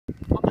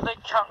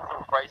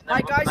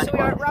Hi guys, so we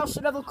are at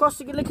Rowston level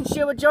crossing in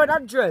Lincolnshire with Joe and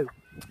Andrew.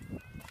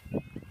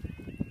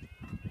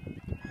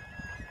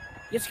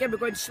 Yes, again, we're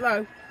going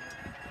slow.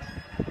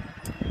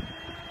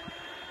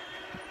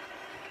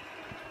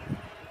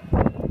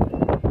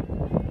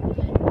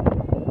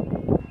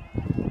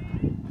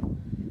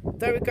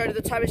 There we go,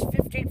 the time is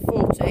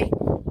 15:40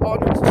 on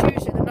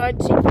Tuesday the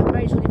 19th of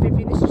May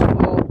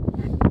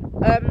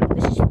 2015.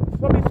 This is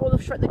probably for the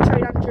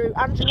train, Andrew.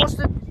 Andrew, what's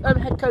the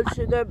head coach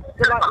of the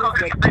light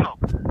movement?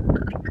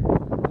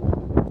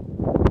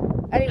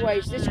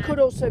 Anyways, this could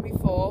also be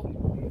for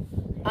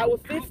our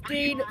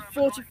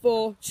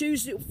 15:44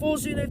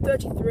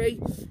 4033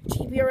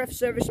 TPRF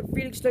service from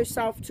Felixstowe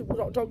South to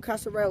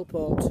Doncaster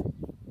Railport.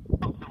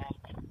 Oh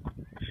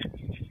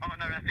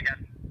no, that's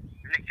again.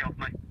 Nick you off,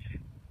 mate.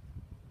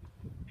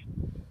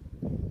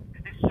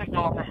 This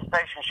signal on this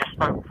station's just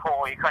spoke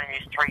 4, you can't even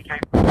use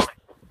 3-2.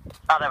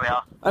 Oh, there we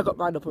are. I got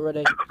mine up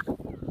already.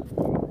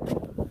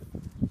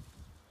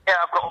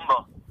 Yeah, I've got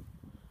Umber.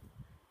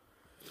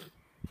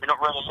 You're not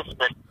really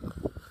listening.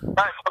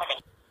 No, it's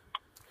fine.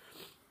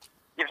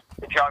 Give it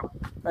to Joe.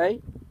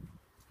 Hey?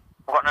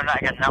 I've got no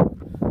net again now.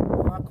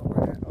 Oh, I've got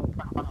my net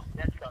up.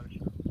 Let's go.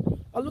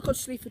 I'll look on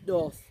Sleaford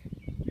North. Yeah,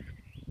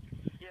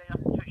 you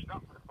have to switch it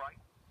up for the break.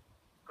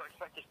 Got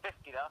expected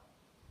 50 there.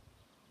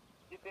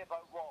 You'd be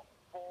about, what,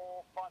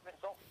 4-5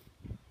 minutes off?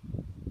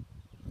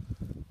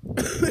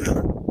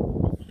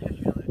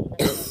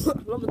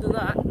 Longer than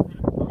that.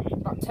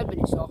 About 10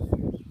 minutes off.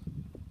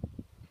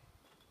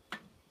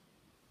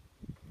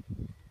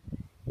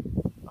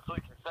 That's all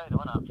you can say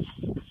though, isn't it?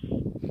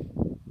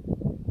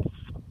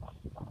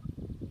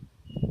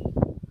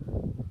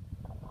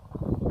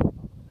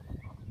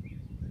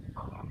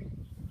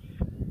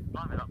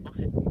 Blimey, that bus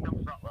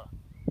jumps up there.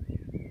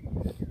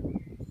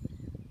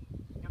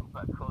 You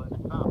better call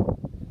it down.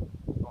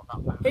 Not that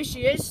bad. Here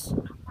she is.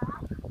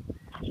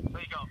 There you go.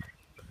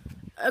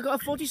 I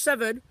got a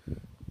 47.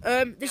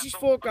 This is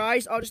 4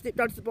 guys. I'll just nip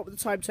down to the bottom of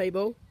the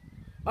timetable.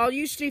 I'll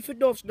use Sleaford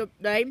North's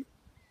name.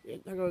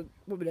 Hang on,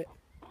 1 minute.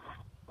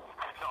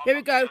 Here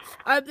we go.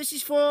 This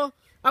is for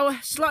our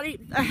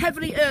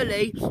heavily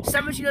early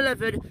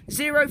 1711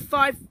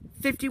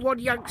 0551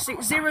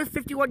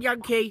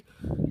 Yankee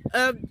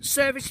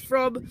service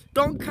from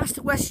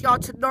Doncaster West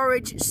Yard to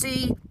Norwich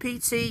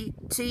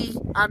CPTT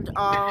and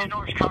our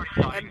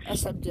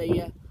SMD,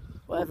 yeah,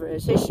 whatever it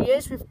is. Here she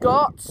is. We've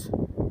got.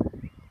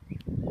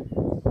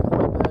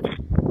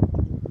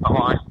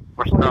 Alright,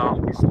 we're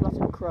starting. It's not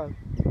a crow.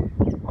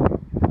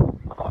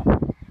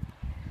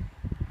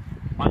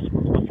 What's the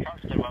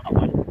coach do that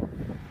way?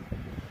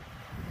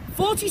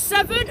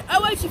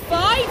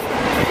 47085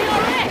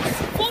 DRS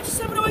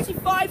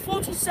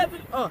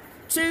 47085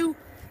 to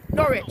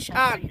Norwich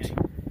and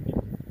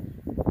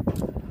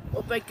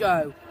up they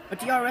go. A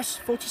DRS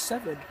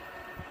 47.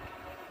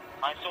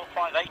 I saw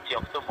 580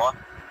 off somewhere.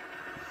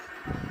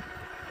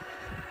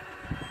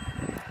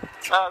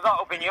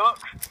 That'll be Newark.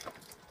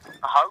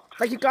 I hope.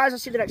 Thank you guys, I'll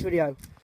see you in the next video.